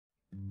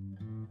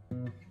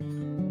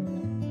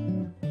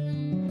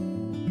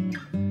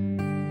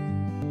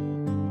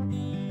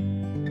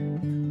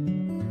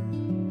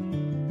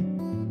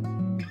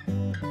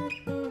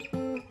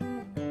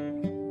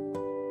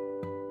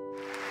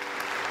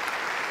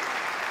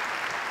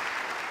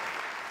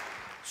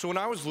So when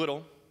I was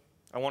little,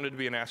 I wanted to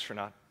be an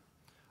astronaut.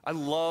 I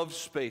loved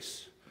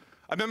space.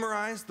 I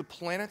memorized the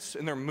planets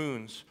and their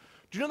moons.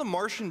 Do you know the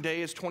Martian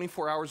day is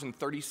 24 hours and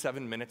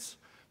 37 minutes?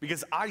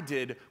 Because I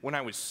did when I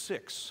was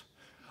 6.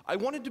 I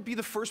wanted to be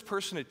the first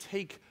person to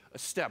take a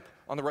step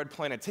on the red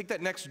planet, take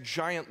that next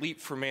giant leap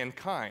for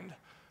mankind.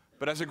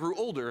 But as I grew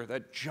older,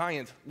 that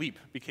giant leap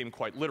became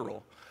quite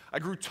literal. I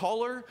grew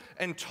taller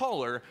and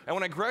taller, and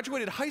when I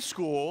graduated high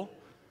school,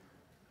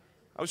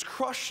 I was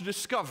crushed to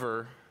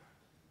discover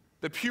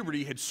that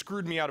puberty had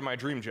screwed me out of my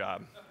dream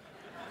job.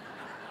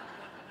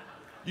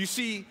 You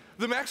see,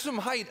 the maximum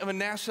height of a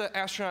NASA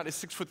astronaut is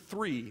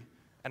 6'3",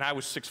 and I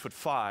was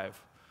 6'5".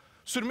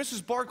 So to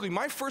Mrs. Barkley,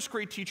 my first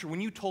grade teacher,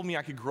 when you told me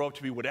I could grow up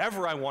to be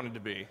whatever I wanted to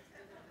be,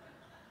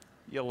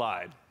 you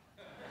lied.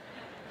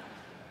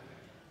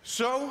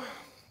 So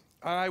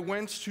I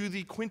went to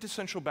the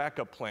quintessential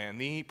backup plan,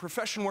 the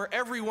profession where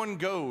everyone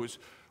goes,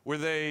 where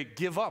they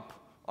give up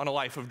on a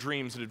life of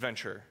dreams and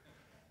adventure.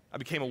 I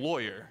became a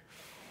lawyer.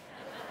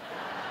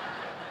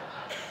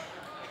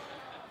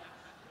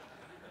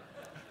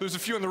 There's a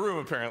few in the room,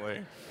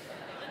 apparently.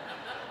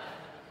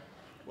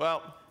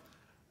 Well,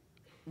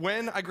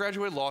 when I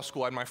graduated law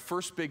school, I had my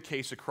first big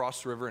case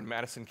across the river in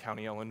Madison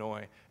County,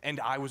 Illinois, and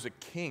I was a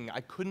king.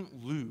 I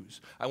couldn't lose.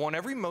 I won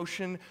every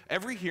motion,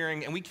 every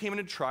hearing, and we came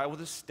into trial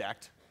with a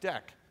stacked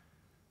deck.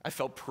 I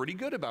felt pretty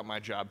good about my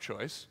job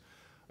choice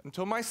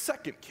until my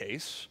second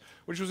case,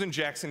 which was in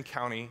Jackson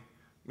County,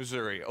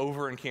 Missouri,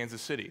 over in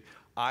Kansas City.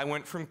 I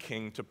went from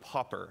king to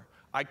pauper.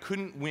 I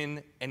couldn't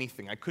win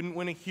anything. I couldn't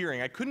win a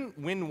hearing. I couldn't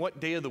win what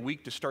day of the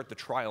week to start the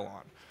trial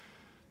on.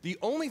 The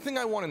only thing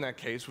I won in that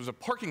case was a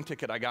parking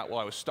ticket I got while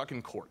I was stuck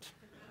in court.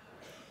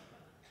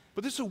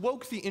 But this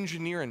awoke the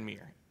engineer in me.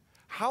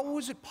 How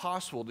was it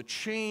possible to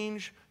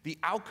change the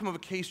outcome of a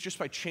case just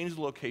by changing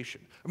the location?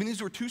 I mean,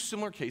 these were two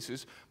similar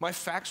cases. My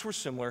facts were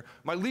similar.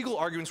 My legal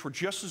arguments were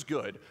just as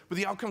good, but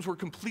the outcomes were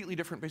completely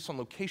different based on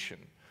location,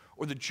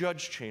 or the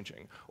judge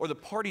changing, or the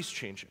parties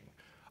changing.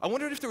 I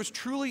wondered if there was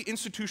truly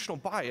institutional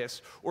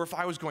bias or if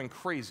I was going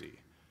crazy.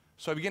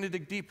 So I began to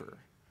dig deeper.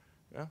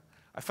 Yeah?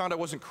 I found I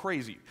wasn't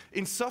crazy.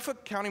 In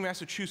Suffolk County,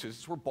 Massachusetts,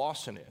 it's where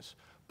Boston is,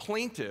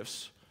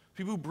 plaintiffs,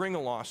 people who bring a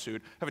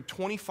lawsuit, have a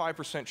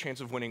 25%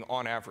 chance of winning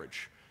on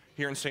average.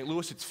 Here in St.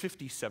 Louis, it's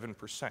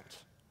 57%.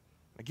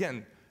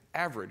 Again,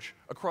 average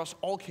across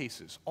all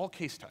cases, all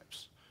case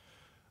types.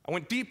 I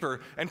went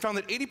deeper and found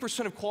that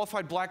 80% of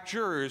qualified black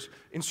jurors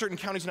in certain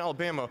counties in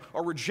Alabama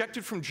are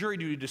rejected from jury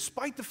duty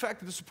despite the fact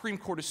that the Supreme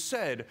Court has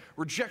said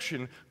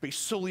rejection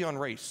based solely on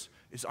race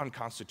is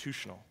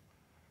unconstitutional.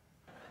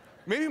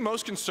 Maybe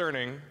most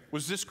concerning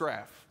was this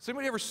graph. Has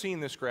anybody ever seen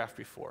this graph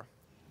before?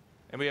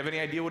 Anybody have any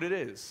idea what it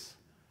is?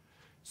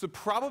 It's the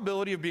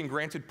probability of being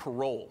granted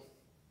parole.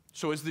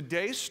 So as the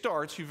day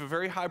starts, you have a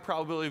very high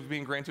probability of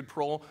being granted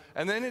parole,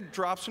 and then it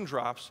drops and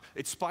drops.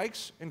 It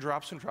spikes and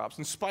drops and drops,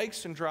 and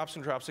spikes and drops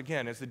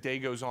again as the day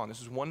goes on.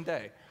 This is one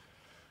day.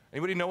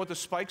 Anybody know what the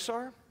spikes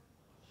are?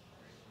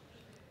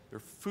 They're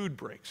food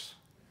breaks.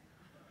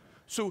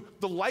 So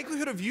the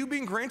likelihood of you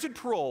being granted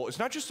parole is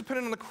not just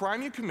dependent on the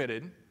crime you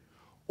committed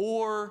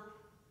or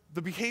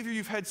the behavior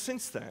you've had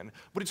since then,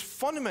 but it's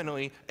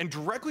fundamentally and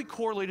directly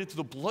correlated to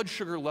the blood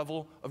sugar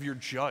level of your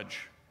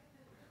judge.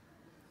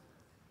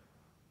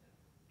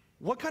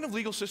 What kind of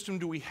legal system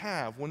do we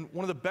have when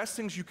one of the best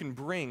things you can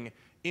bring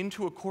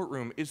into a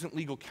courtroom isn't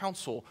legal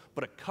counsel,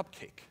 but a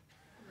cupcake?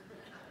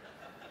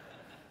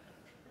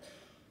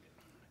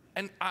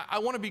 And I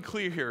want to be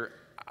clear here.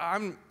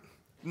 I'm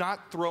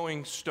not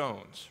throwing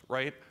stones,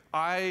 right?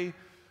 I'm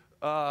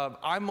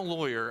a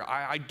lawyer.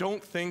 I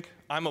don't think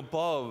I'm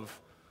above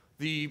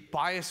the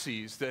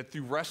biases that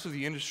the rest of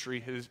the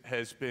industry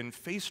has been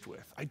faced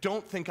with. I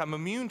don't think I'm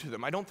immune to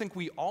them. I don't think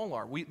we all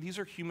are. These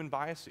are human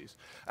biases.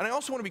 And I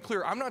also want to be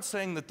clear, I'm not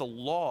saying that the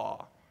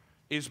law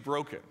is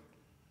broken.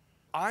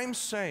 I'm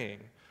saying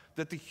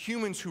that the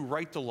humans who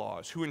write the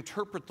laws, who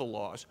interpret the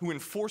laws, who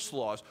enforce the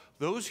laws,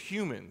 those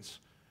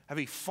humans have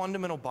a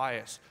fundamental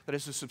bias that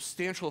has a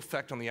substantial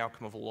effect on the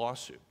outcome of a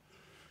lawsuit.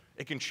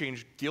 It can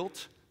change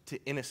guilt to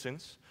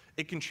innocence.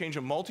 It can change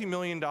a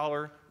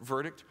multi-million-dollar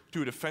verdict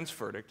to a defense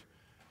verdict.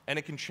 And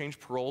it can change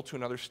parole to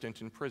another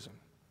stint in prison.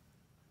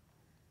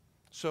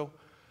 So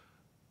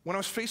when I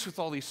was faced with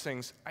all these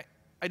things,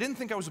 I didn't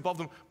think I was above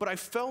them, but I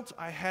felt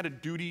I had a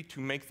duty to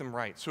make them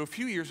right. So a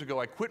few years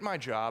ago, I quit my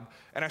job,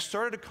 and I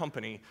started a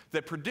company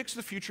that predicts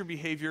the future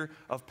behavior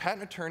of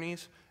patent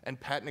attorneys and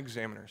patent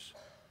examiners.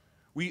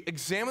 We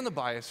examine the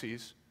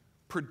biases,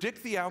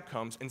 predict the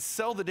outcomes, and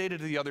sell the data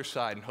to the other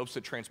side in hopes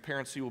that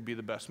transparency will be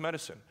the best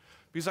medicine.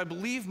 Because I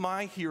believe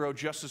my hero,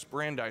 Justice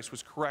Brandeis,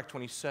 was correct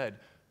when he said,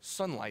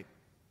 sunlight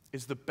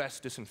is the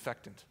best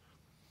disinfectant.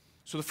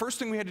 So the first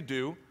thing we had to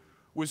do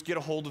was get a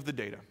hold of the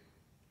data.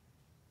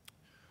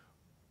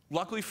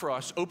 Luckily for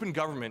us, open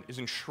government is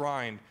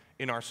enshrined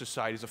in our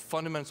society as a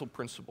fundamental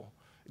principle.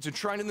 It's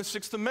enshrined in the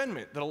Sixth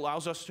Amendment that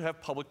allows us to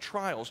have public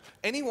trials.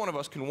 Any one of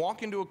us can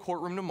walk into a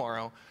courtroom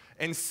tomorrow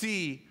and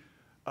see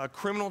a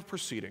criminal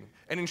proceeding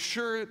and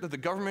ensure that the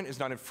government is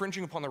not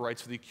infringing upon the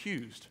rights of the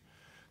accused.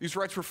 These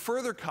rights were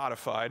further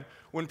codified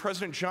when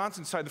President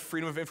Johnson signed the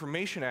Freedom of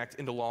Information Act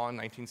into law in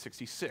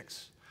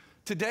 1966.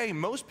 Today,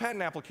 most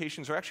patent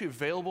applications are actually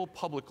available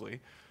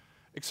publicly,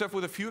 except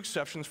with a few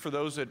exceptions for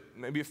those that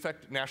maybe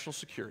affect national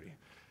security.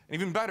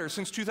 And even better,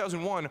 since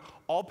 2001,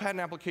 all patent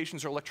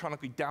applications are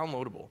electronically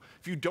downloadable.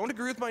 If you don't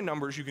agree with my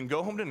numbers, you can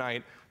go home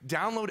tonight,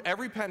 download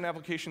every patent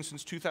application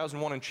since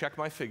 2001 and check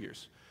my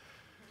figures.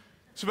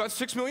 It's about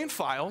 6 million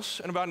files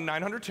and about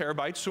 900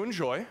 terabytes, so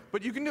enjoy,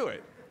 but you can do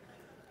it.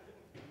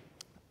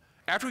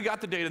 After we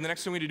got the data, the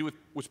next thing we had to do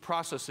was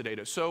process the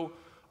data. So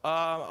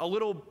a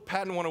little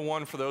patent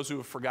 101 for those who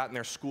have forgotten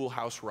their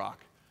schoolhouse rock.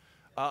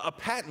 A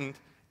patent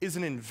is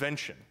an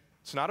invention.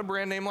 It's not a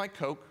brand name like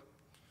Coke.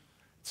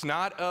 It's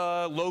not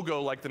a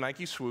logo like the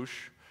Nike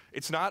swoosh.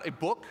 It's not a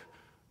book,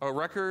 a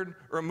record,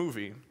 or a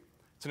movie.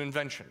 It's an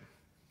invention.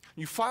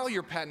 You file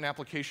your patent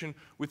application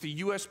with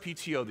the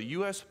USPTO, the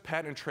US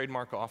Patent and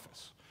Trademark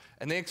Office.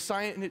 And they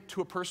assign it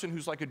to a person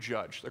who's like a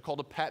judge. They're called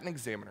a patent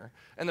examiner.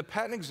 And the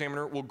patent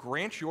examiner will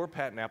grant your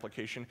patent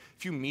application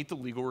if you meet the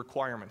legal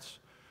requirements.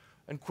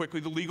 And quickly,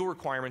 the legal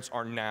requirements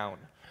are noun,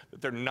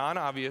 that they're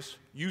non-obvious,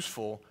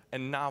 useful,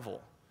 and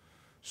novel.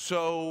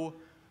 So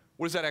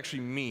what does that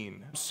actually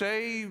mean?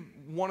 Say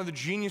one of the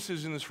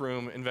geniuses in this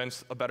room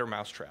invents a better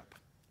mousetrap.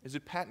 Is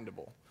it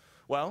patentable?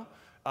 Well,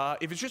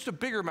 if it's just a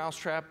bigger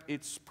mousetrap,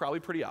 it's probably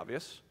pretty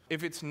obvious.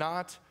 If it's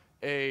not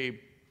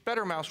a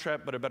better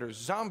mousetrap, but a better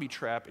zombie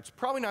trap, it's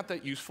probably not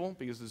that useful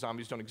because the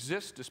zombies don't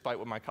exist, despite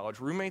what my college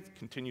roommate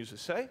continues to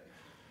say.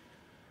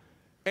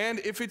 And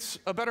if it's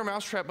a better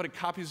mousetrap, but it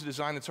copies a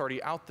design that's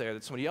already out there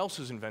that somebody else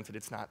has invented,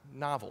 it's not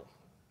novel.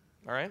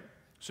 All right?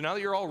 So now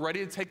that you're all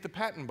ready to take the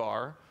patent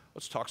bar,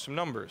 let's talk some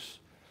numbers.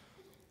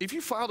 If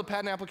you filed a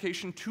patent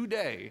application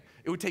today,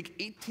 it would take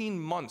 18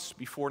 months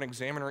before an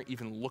examiner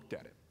even looked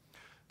at it.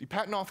 The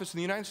Patent Office in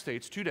the United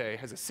States today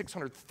has a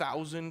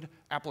 600,000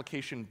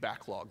 application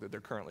backlog that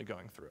they're currently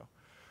going through.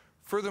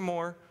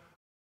 Furthermore,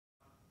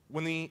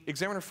 when the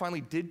examiner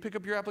finally did pick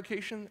up your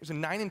application, there's a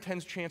 9 in 10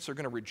 chance they're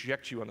going to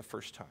reject you on the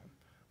first time.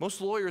 Most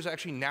lawyers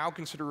actually now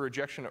consider a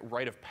rejection a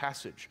rite of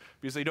passage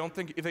because they don't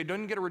think, if they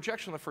didn't get a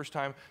rejection the first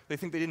time, they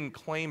think they didn't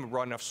claim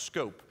broad enough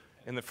scope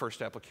in the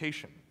first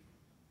application.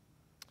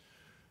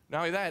 Not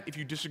only that, if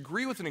you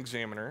disagree with an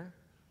examiner,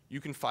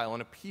 you can file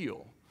an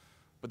appeal,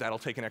 but that'll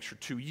take an extra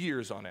 2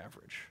 years on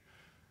average.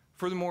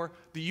 Furthermore,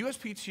 the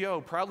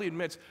USPTO proudly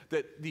admits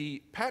that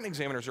the patent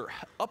examiners are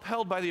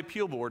upheld by the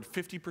appeal board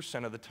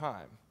 50% of the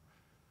time.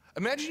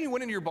 Imagine you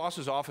went into your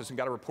boss's office and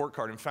got a report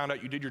card and found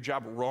out you did your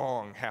job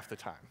wrong half the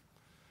time.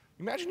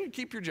 Imagine you'd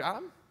keep your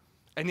job?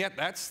 And yet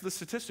that's the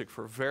statistic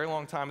for a very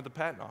long time at the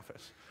patent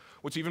office.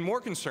 What's even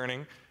more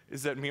concerning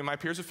is that me and my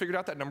peers have figured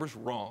out that number's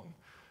wrong.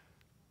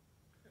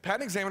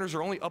 Patent examiners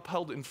are only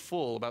upheld in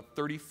full about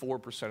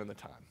 34% of the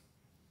time.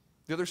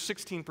 The other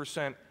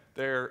 16%,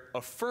 they're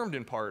affirmed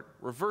in part,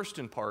 reversed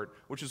in part,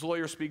 which is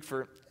lawyer speak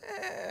for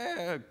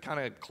kind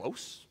of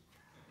close.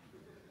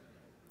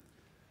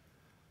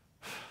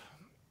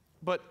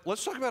 But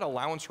let's talk about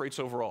allowance rates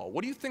overall.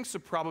 What do you think is the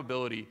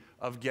probability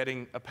of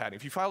getting a patent?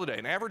 If you file today,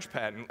 an average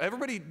patent,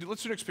 everybody,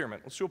 let's do an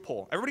experiment. Let's do a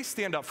poll. Everybody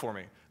stand up for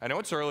me. I know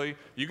it's early.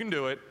 You can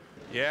do it.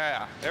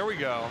 Yeah, there we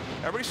go.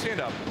 Everybody stand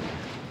up.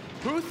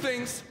 Who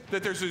thinks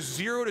that there's a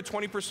 0 to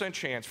 20%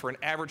 chance for an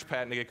average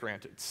patent to get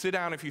granted? Sit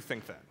down if you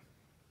think that.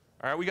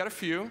 All right, we got a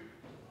few.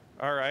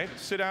 All right,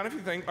 sit down if you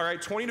think. All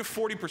right, 20 to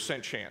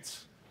 40%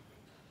 chance.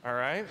 All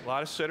right, a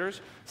lot of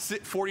sitters.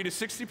 40 to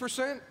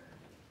 60%.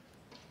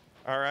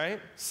 All right,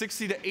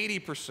 60 to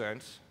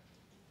 80%.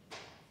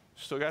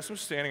 Still got some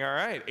standing. All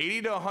right,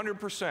 80 to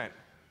 100%.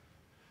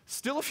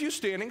 Still a few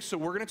standing, so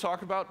we're going to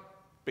talk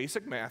about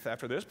basic math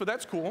after this, but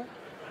that's cool.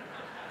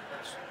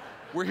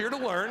 We're here to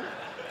learn.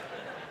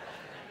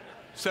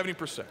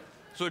 70%.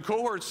 So the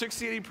cohort is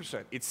 60,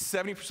 80%. It's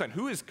 70%.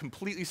 Who is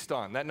completely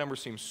stunned? That number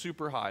seems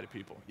super high to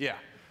people. Yeah.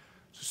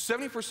 So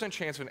 70%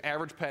 chance of an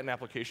average patent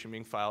application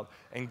being filed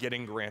and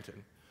getting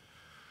granted.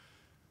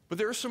 But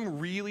there are some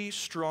really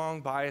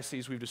strong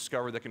biases we've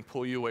discovered that can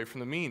pull you away from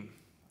the mean.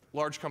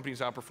 Large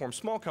companies outperform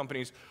small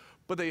companies,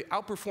 but they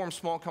outperform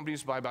small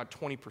companies by about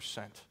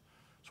 20%.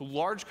 So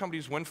large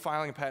companies, when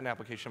filing a patent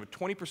application, have a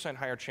 20%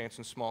 higher chance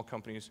than small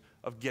companies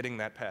of getting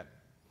that patent.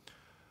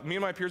 Me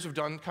and my peers have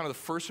done kind of the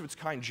first of its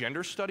kind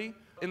gender study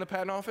in the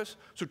patent office.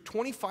 So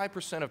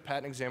 25% of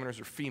patent examiners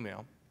are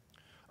female,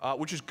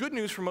 which is good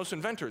news for most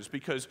inventors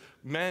because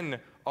men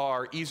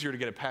are easier to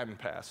get a patent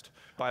passed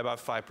by about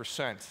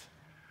 5%.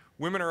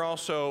 Women are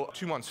also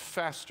 2 months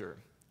faster.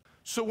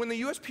 So when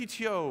the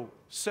USPTO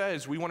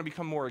says we want to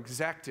become more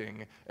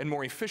exacting and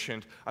more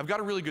efficient, I've got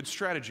a really good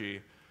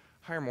strategy.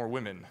 Hire more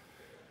women.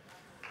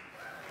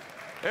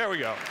 There we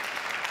go.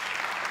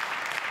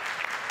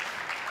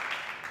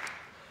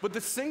 But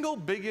the single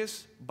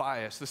biggest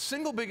bias, the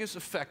single biggest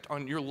effect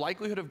on your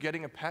likelihood of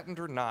getting a patent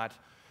or not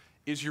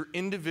is your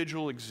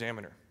individual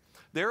examiner.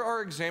 There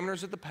are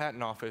examiners at the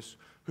patent office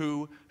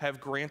who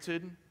have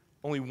granted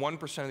only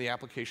 1% of the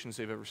applications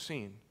they've ever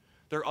seen.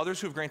 There are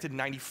others who have granted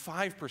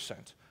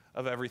 95%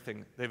 of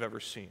everything they've ever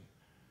seen.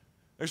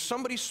 There's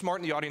somebody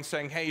smart in the audience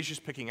saying, hey, he's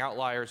just picking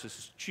outliers, this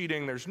is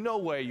cheating, there's no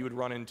way you would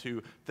run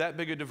into that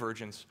big a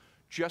divergence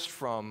just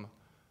from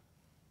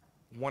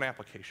one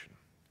application.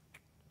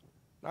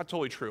 Not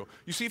totally true.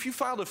 You see, if you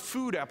filed a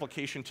food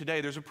application today,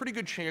 there's a pretty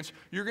good chance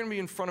you're going to be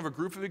in front of a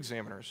group of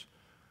examiners,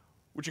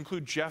 which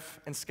include Jeff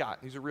and Scott.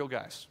 These are real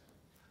guys.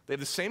 They have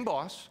the same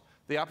boss,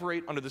 they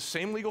operate under the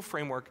same legal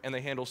framework, and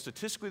they handle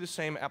statistically the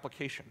same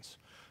applications.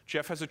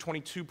 Jeff has a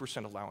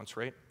 22% allowance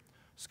rate.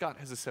 Scott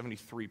has a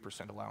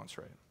 73% allowance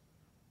rate.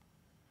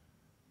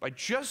 By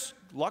just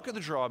luck of the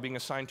draw being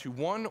assigned to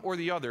one or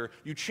the other,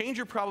 you change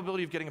your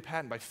probability of getting a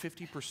patent by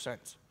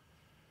 50%.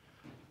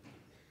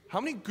 How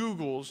many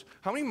Googles,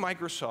 how many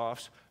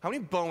Microsofts, how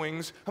many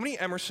Boeings, how many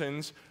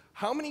Emersons,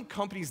 how many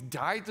companies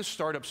died at the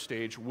startup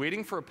stage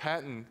waiting for a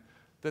patent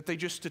that they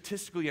just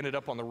statistically ended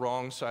up on the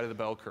wrong side of the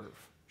bell curve,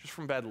 just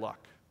from bad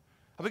luck?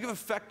 How big of an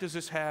effect does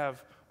this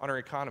have on our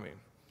economy?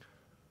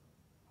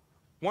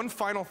 One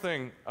final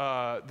thing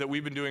that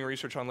we've been doing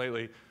research on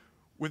lately,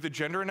 with the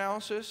gender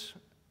analysis,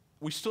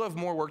 we still have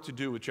more work to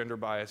do with gender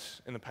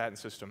bias in the patent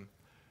system.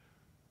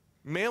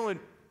 Male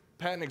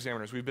patent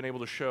examiners, we've been able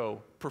to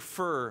show,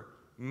 prefer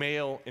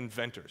male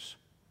inventors.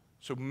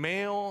 So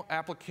male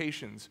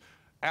applications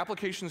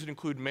that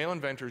include male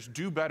inventors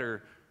do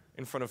better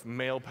in front of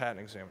male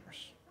patent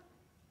examiners.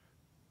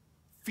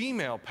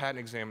 Female patent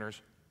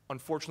examiners,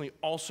 unfortunately,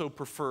 also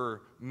prefer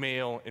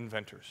male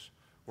inventors.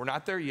 We're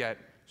not there yet,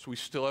 so we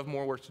still have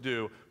more work to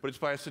do, but it's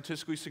by a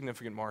statistically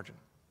significant margin.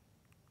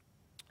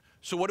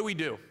 So what do we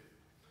do?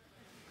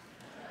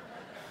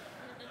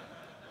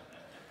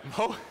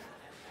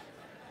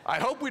 I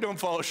hope we don't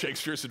follow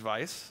Shakespeare's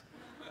advice.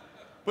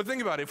 But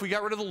think about it, if we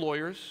got rid of the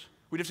lawyers,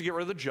 we'd have to get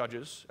rid of the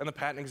judges and the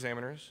patent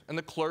examiners and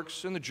the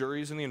clerks and the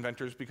juries and the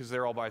inventors because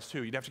they're all biased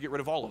too. You'd have to get rid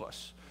of all of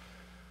us.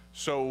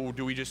 So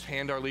do we just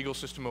hand our legal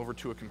system over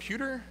to a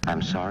computer?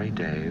 I'm sorry,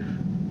 Dave.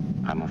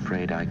 I'm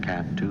afraid I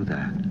can't do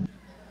that.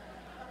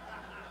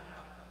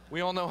 We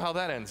all know how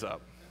that ends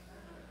up.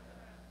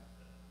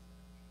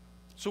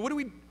 So what do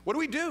we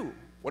do?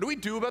 What do we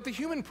do about the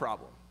human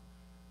problem?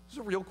 This is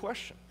a real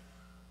question.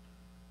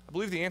 I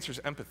believe the answer is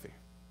empathy.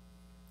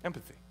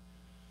 Empathy.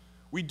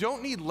 We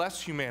don't need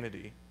less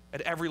humanity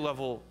at every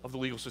level of the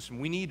legal system.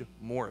 We need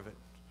more of it.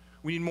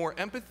 We need more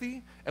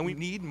empathy, and we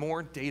need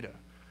more data.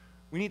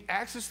 We need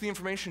access to the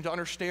information to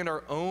understand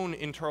our own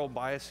internal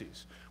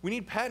biases. We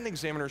need patent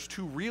examiners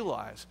to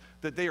realize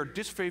that they are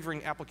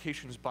disfavoring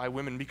applications by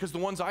women because the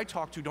ones I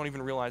talk to don't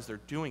even realize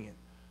they're doing it.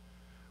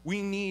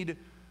 We need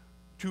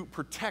to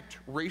protect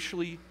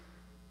racially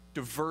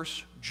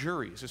diverse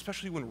juries,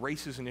 especially when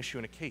race is an issue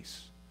in a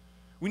case.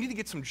 We need to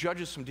get some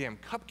judges some damn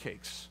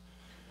cupcakes.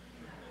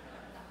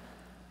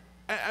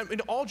 I mean,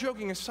 all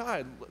joking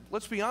aside,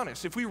 let's be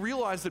honest. If we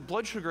realize that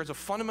blood sugar has a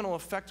fundamental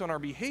effect on our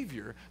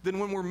behavior, then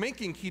when we're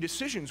making key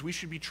decisions, we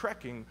should be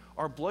tracking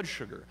our blood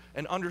sugar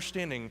and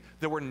understanding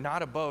that we're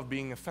not above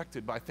being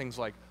affected by things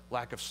like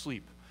lack of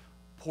sleep,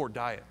 poor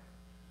diet.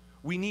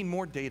 We need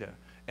more data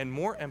and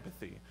more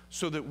empathy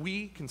so that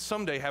we can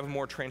someday have a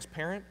more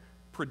transparent,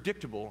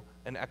 predictable,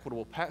 and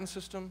equitable patent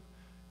system,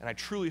 and I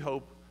truly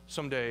hope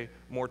someday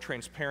more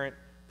transparent,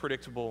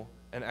 predictable,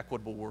 and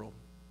equitable world.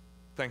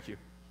 Thank you.